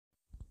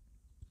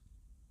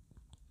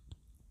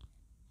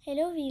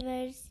Hello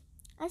viewers,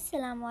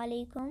 Assalamu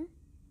alaikum.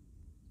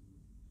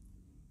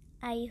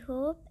 I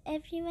hope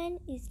everyone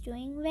is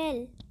doing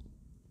well.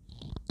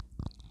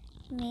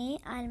 May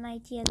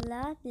Almighty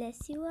Allah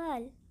bless you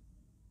all.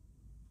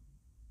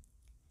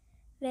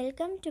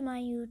 Welcome to my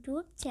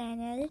YouTube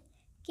channel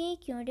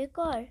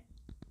Decor.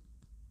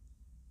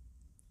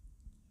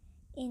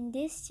 In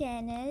this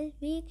channel,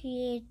 we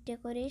create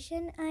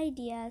decoration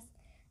ideas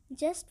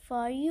just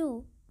for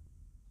you,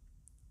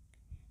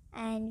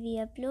 and we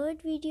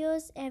upload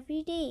videos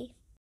every day.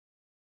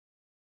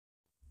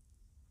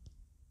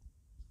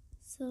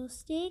 So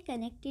stay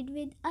connected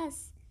with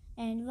us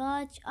and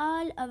watch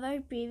all our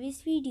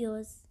previous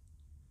videos.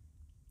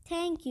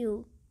 Thank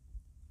you.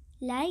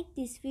 Like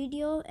this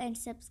video and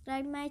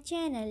subscribe my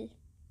channel.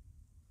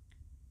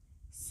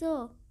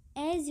 So,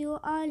 as you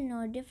all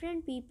know,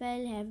 different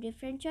people have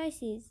different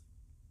choices.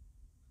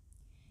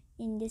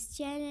 In this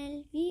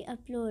channel, we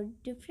upload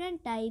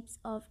different types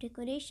of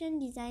decoration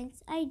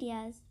designs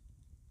ideas.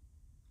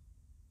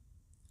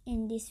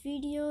 In this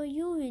video,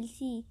 you will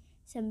see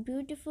some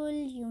beautiful,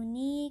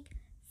 unique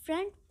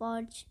front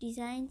porch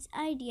designs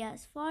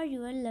ideas for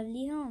your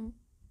lovely home.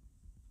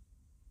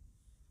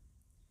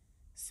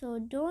 So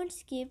don't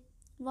skip,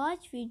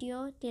 watch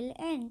video till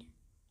end.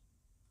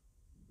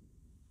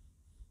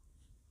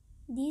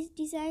 These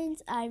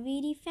designs are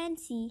very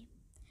fancy.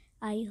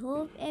 I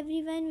hope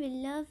everyone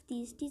will love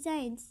these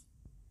designs.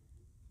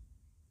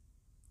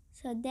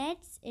 So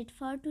that's it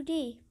for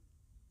today.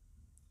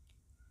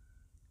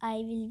 I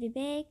will be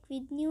back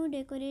with new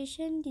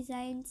decoration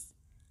designs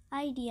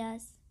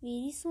ideas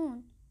very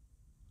soon.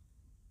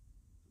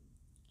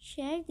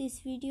 Share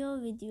this video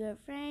with your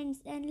friends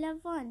and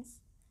loved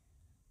ones.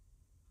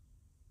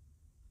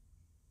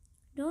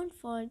 Don't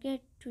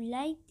forget to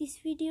like this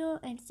video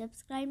and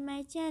subscribe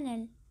my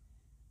channel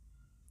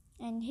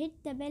and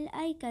hit the bell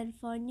icon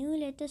for new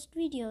latest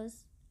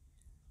videos.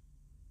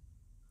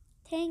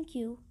 Thank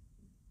you.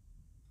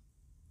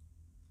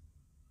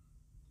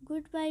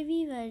 Goodbye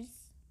viewers.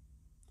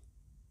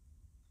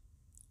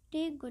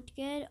 Take good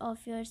care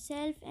of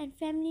yourself and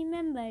family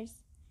members.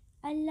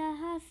 Allah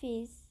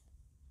Hafiz.